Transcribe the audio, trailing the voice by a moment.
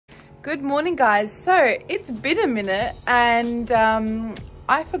Good morning, guys. So it's been a minute and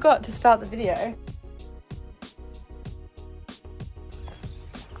I forgot to start the video.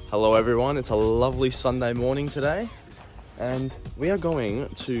 Hello everyone, it's a lovely Sunday morning today and we are going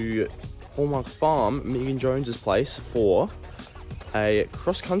to Hallmark Farm, Megan Jones's place, for a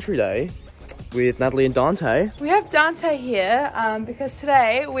cross-country day with Natalie and Dante. We have Dante here because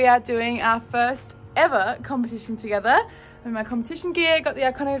today we are doing our first ever competition together. With my competition gear, got the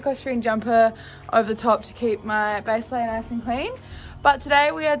iconic equestrian jumper over the top to keep my base layer nice and clean. But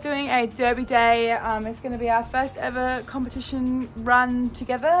today we are doing a derby day. It's going to be our first ever competition run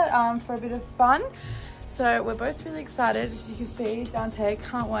together for a bit of fun. So we're both really excited, as you can see. Dante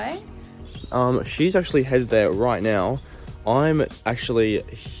can't wait. She's actually headed there right now. I'm actually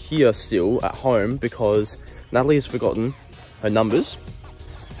here still at home because Natalie has forgotten her numbers,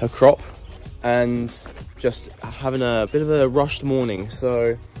 her crop, and just having a bit of a rushed morning.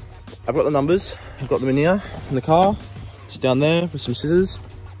 So I've got the numbers, I've got them in here in the car, just down there with some scissors,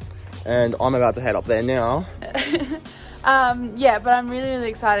 and I'm about to head up there now. Yeah, but I'm really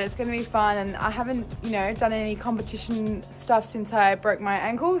excited. It's going to be fun, and I haven't, done any competition stuff since I broke my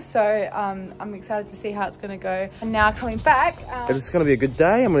ankle, so I'm excited to see how it's going to go. And now coming back, it's going to be a good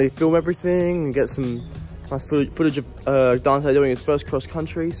day. I'm going to film everything and get some nice footage of Dante doing his first cross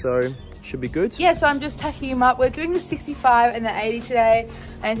country, so should be good. Yeah, so I'm just tacking him up. We're doing the 65 and the 80 today.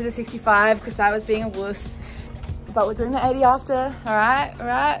 I entered the 65 because I was being a wuss, but we're doing the 80 after. All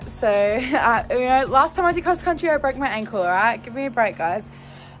right. So last time I did cross country I broke my ankle. All right, give me a break, guys.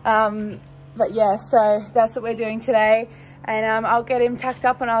 But yeah, so that's what we're doing today, and I'll get him tacked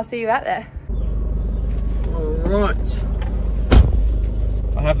up and I'll see you out there. All right,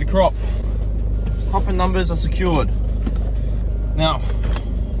 I have the crop and numbers are secured. Now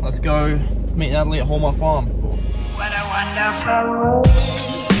let's go meet Natalie at Hallmark Farm. What a wonderful world.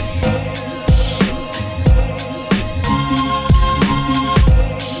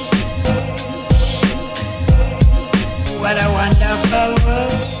 What a wonderful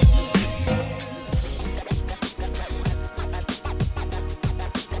world.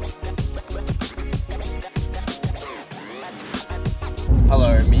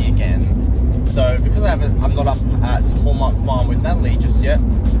 Hello, me again. So because I'm not up at Hallmark Farm with Natalie just yet,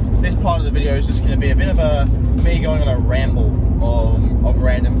 this part of the video is just going to be a bit of me going on a ramble of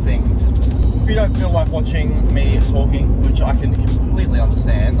random things. If you don't feel like watching me talking, which I can completely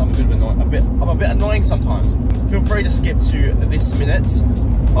understand, I'm a bit annoying sometimes, feel free to skip to this minute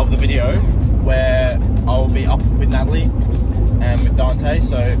of the video where I'll be up with Natalie and with Dante.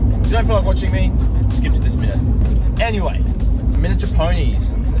 So if you don't feel like watching me, skip to this minute. Anyway, miniature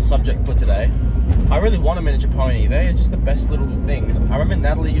ponies is the subject for today. I really want a miniature pony. They are just the best little things. I remember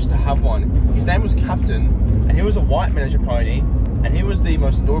Natalie used to have one. His name was Captain, and he was a white miniature pony, and he was the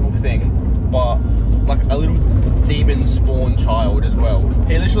most adorable thing, but like a little demon spawn child as well.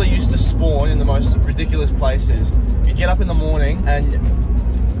 He literally used to spawn in the most ridiculous places. You'd get up in the morning, and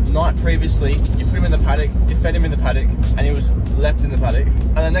the night previously, you put him in the paddock, you fed him in the paddock, and he was left in the paddock.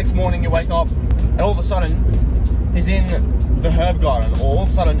 And the next morning you wake up, and all of a sudden, he's in the herb garden, or all of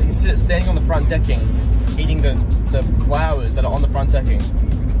a sudden he's standing on the front decking, eating the flowers that are on the front decking.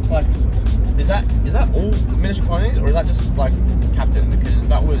 Like, is that all miniature ponies, or is that just like Captain? Because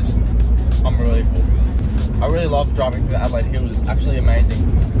that was unbelievable. I really love driving through the Adelaide Hills. It's actually amazing.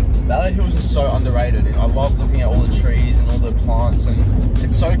 The Adelaide Hills is so underrated. I love looking at all the trees and all the plants, and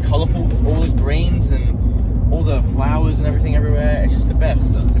it's so colourful, all the greens and all the flowers and everything everywhere. It's just the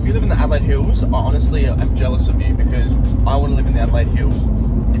best. If you live in the Adelaide Hills, I honestly am jealous of you, because I want to live in the Adelaide Hills.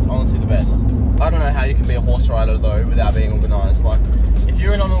 It's honestly the best. I don't know how you can be a horse rider though without being organised. Like, if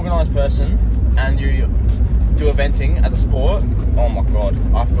you're an unorganised person and you do eventing as a sport, oh my god,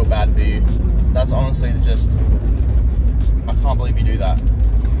 I feel bad for you. That's honestly just, I can't believe you do that.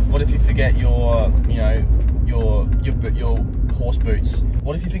 What if you forget your horse boots?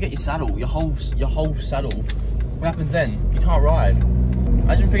 What if you forget your saddle, your whole saddle? What happens then? You can't ride.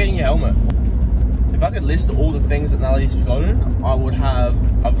 Imagine forgetting your helmet. If I could list all the things that Natalie's forgotten, I would have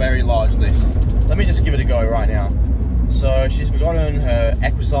a very large list. Let me just give it a go right now. So she's forgotten her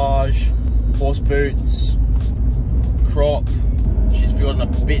equissage, horse boots, crop. She's forgotten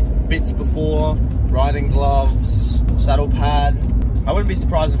bits before, riding gloves, saddle pad. I wouldn't be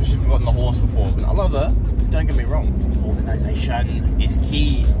surprised if she's forgotten the horse before, but I love her. Don't get me wrong. Organisation is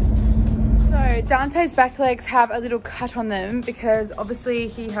key. So Dante's back legs have a little cut on them because obviously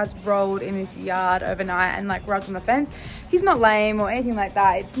he has rolled in his yard overnight and like rugged on the fence. He's not lame or anything like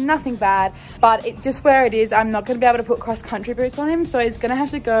that. It's nothing bad, but just where it is, I'm not going to be able to put cross country boots on him. So he's going to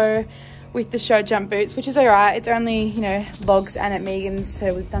have to go with the show jump boots, which is all right. It's only, you know, logs and at Megan's,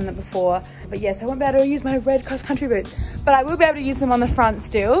 so we've done that before. But yes, I won't be able to use my red cross-country boots, but I will be able to use them on the front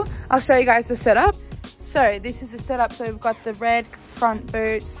still. I'll show you guys the setup. So this is the setup. So we've got the red front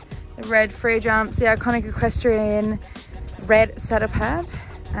boots, the red free jumps, the iconic equestrian red saddle pad,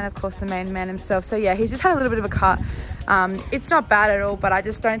 and of course the main man himself. So yeah, he's just had a little bit of a cut. It's not bad at all, but I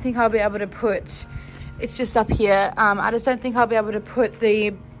just don't think I'll be able to put, it's just up here. I just don't think I'll be able to put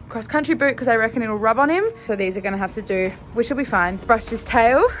the cross-country boot because I reckon it'll rub on him. So these are gonna have to do, which will be fine. Brushed his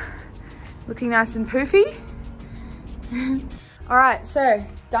tail, looking nice and poofy. All right, so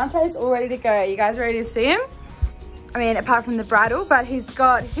Dante's all ready to go. You guys ready to see him? I mean, apart from the bridle, but he's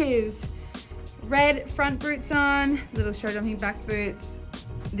got his red front boots on, little show jumping back boots,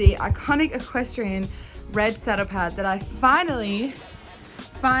 the iconic equestrian red saddle pad that I finally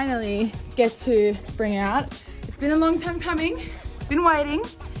get to bring out. It's been a long time coming, been waiting,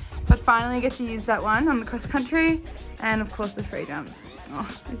 but finally get to use that one on the cross country, and of course the free jumps.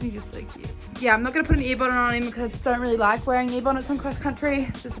 Oh, isn't he just so cute? Yeah, I'm not gonna put an ear bonnet on him because I just don't really like wearing ear bonnets on cross country.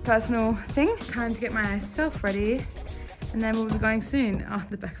 It's just a personal thing. Time to get myself ready, and then we'll be going soon. Oh,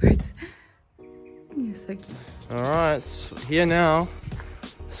 the back boots. You're so cute. All right, so here now.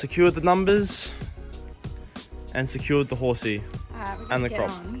 Secured the numbers and secured the horsey and the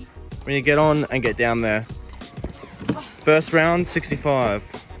crop. We need to get on and get down there. First round, 65.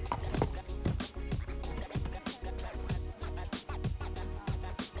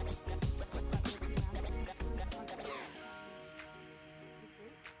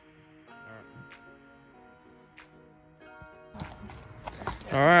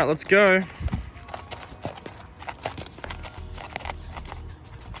 All right, let's go.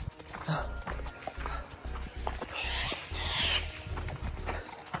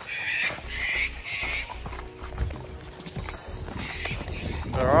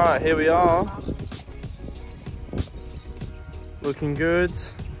 All right, here we are. Looking good.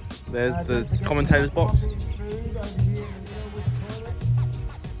 There's the commentator's box.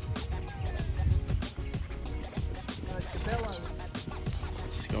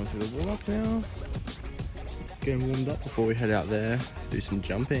 Just going through the warm up now. Getting warmed up before we head out there to do some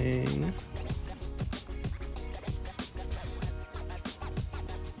jumping.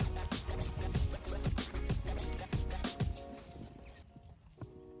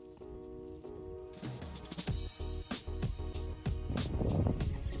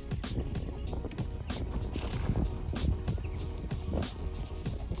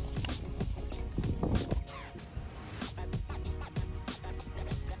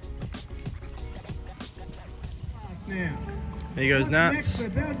 There goes Nats.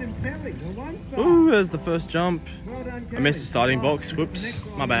 Ooh, there's the first jump. I missed the starting box. Whoops,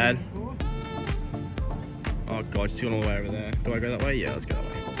 my bad. Oh god, she's going all the way over there. Do I go that way? Yeah, let's go that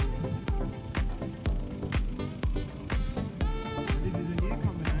way.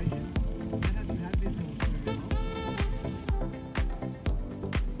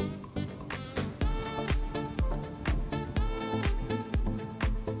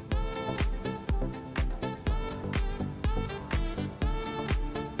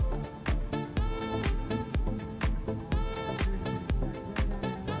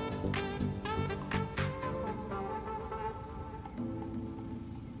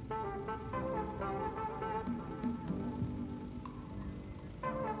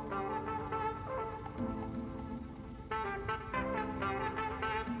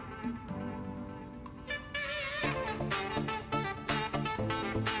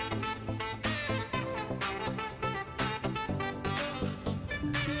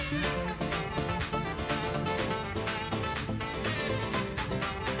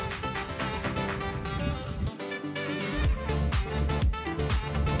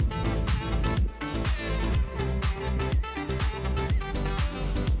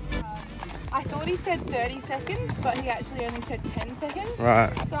 He said 30 seconds, but he actually only said 10 seconds. Right.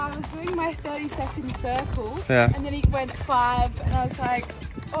 So I was doing my 30-second circle, yeah. And then he went 5, and I was like,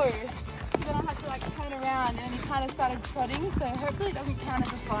 oh. So then I had to like turn around, and he kind of started trotting, so hopefully it doesn't count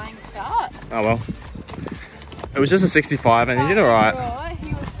as a flying start. Oh well. It was just a 65, and he did alright.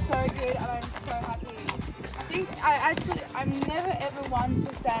 He was so good, and I'm so happy. I think I'm never ever one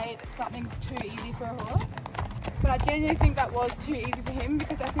to say that something's too easy for a horse. But I genuinely think that was too easy for him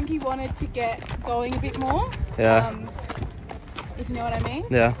because I think he wanted to get going a bit more. Yeah. If you know what I mean.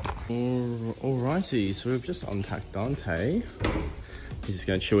 Yeah. Alrighty, so we've just untacked Dante. He's just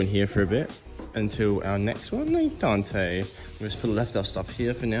going to chill in here for a bit until our next one. No, Dante. We just left our stuff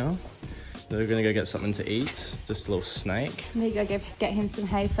here for now. So we're going to go get something to eat. Just a little snack. Need to go get him some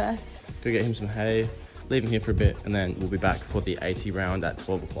hay first. Go get him some hay. Leave him here for a bit and then we'll be back for the 80 round at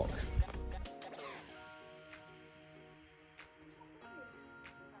 12 o'clock.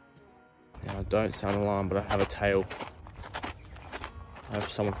 I don't sound alarmed, but I have a tail. I have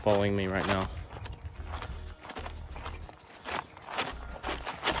someone following me right now.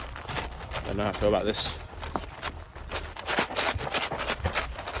 I don't know how I feel about this.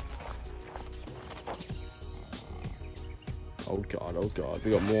 Oh God,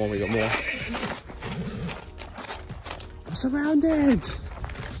 we got more, I'm surrounded!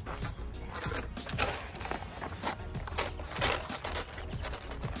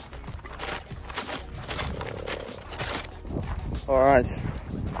 Alright,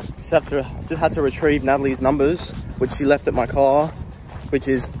 just had to retrieve Natalie's numbers, which she left at my car, which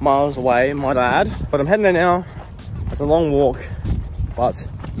is miles away, might I add. But I'm heading there now. It's a long walk, but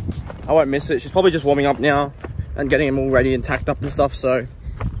I won't miss it. She's probably just warming up now and getting them all ready and tacked up and stuff, so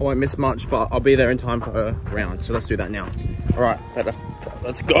I won't miss much, but I'll be there in time for her round. So let's do that now. Alright,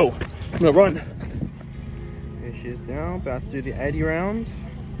 let's go. I'm gonna run. Here she is now, about to do the 80 round.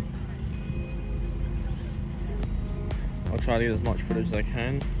 I'll try to get as much footage as I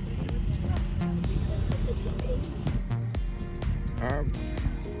can.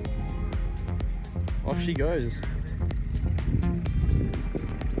 Off she goes.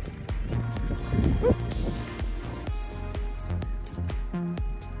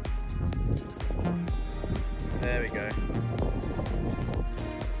 There we go.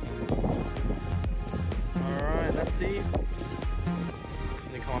 Alright, let's see. Just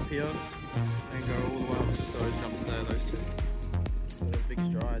gonna come up here and go all the way up to those jumps there, those two. Those big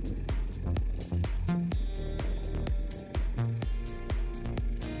strides.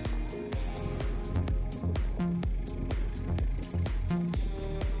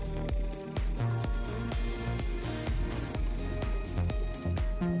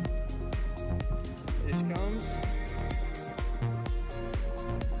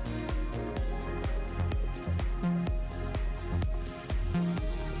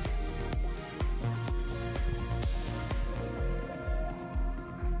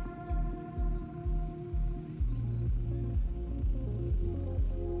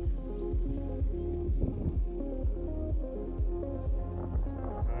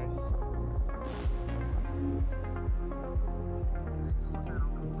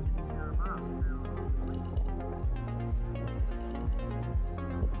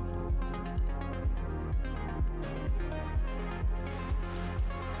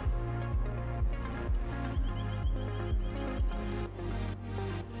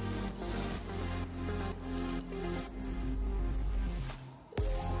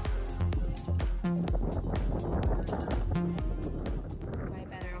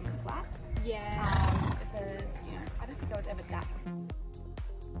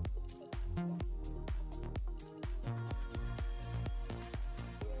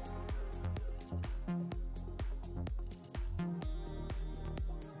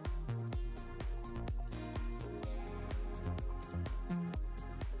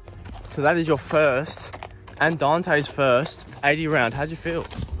 So that is your first and Dante's first 80 round. How'd you feel?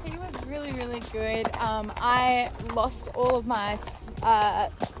 He was really, really good. I lost all of my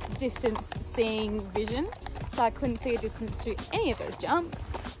distance seeing vision, so I couldn't see a distance to any of those jumps,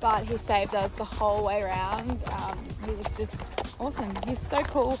 but he saved us the whole way around. He was just awesome. He's so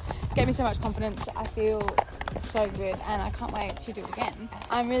cool, gave me so much confidence. I feel so good and I can't wait to do it again.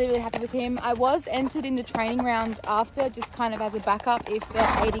 I'm really, really happy with him. I was entered in the training round after, just kind of as a backup if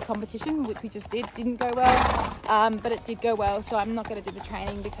the 80 competition, which we just didn't go well, but it did go well, so I'm not going to do the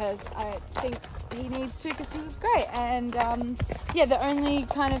training because I think he needs to, because he was great. And yeah, the only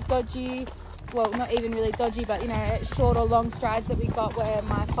kind of dodgy, well, not even really dodgy, but you know, short or long strides that we got were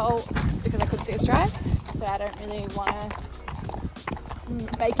my fault because I couldn't see a stride, so I don't really want to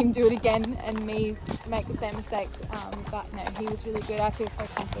make him do it again and me make the same mistakes, but no, he was really good. I feel so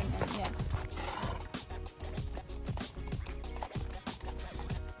confident, and yeah.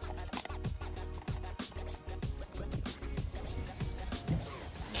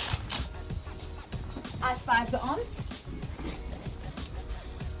 Ice fives are on.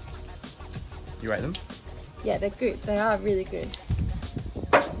 You rate them? Yeah, they're good. They are really good.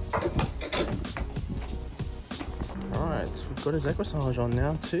 Alright, we've got his Dressage on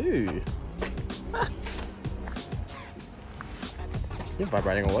now too. You're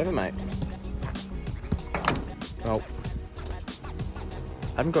vibrating all over, mate. Oh.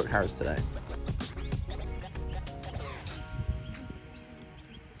 I haven't got carrots today.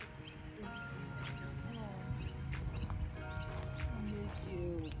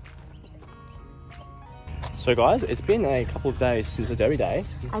 So guys, it's been a couple of days since the derby day.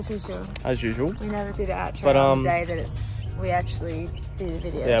 As usual. As usual. We never did an outro on the day that we actually did a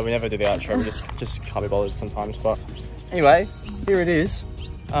video. Yeah, we never do the outro. We just can't be bothered sometimes. But anyway, here it is.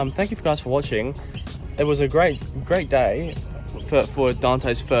 thank you guys for watching. It was a great day for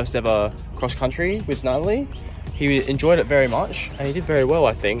Dante's first ever cross country with Natalie. He enjoyed it very much and he did very well,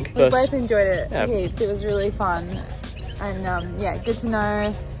 I think. We both enjoyed it heaps. It was really fun, and yeah, good to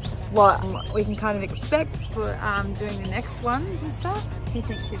know what we can kind of expect for doing the next ones and stuff. He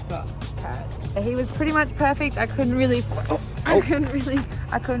thinks she's got carrots. He was pretty much perfect. I couldn't really fault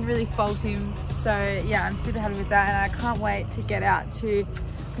him. So yeah, I'm super happy with that, and I can't wait to get out to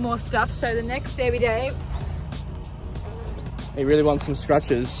more stuff. So the next derby day, he really wants some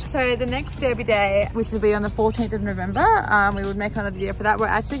scratches. So the next derby day, which will be on the 14th of November, we would make another video for that. We're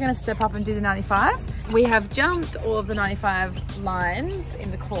actually going to step up and do the 95. We have jumped all of the 95 lines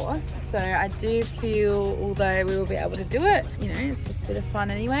in the course, so I do feel, although we will be able to do it, you know, it's just a bit of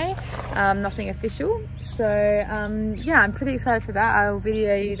fun anyway, nothing official. So yeah, I'm pretty excited for that. I will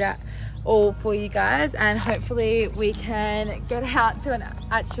video you that all for you guys, and hopefully we can get out to an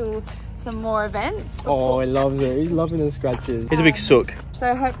actual some more events. Oh, he loves it. He's loving the scratches. He's a big sook.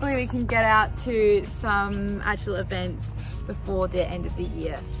 So hopefully we can get out to some actual events before the end of the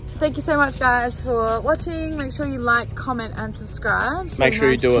year. So thank you so much guys for watching. Make sure you like, comment and subscribe. So make sure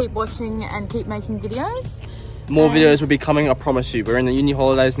you do it. Keep watching and keep making videos. More videos will be coming, I promise you. We're in the uni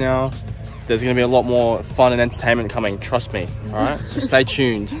holidays now. There's going to be a lot more fun and entertainment coming, trust me. Alright, so stay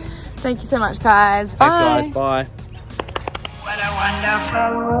tuned. Thank you so much guys. Bye. Thanks guys, bye. What a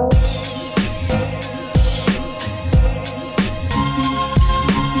wonderful world.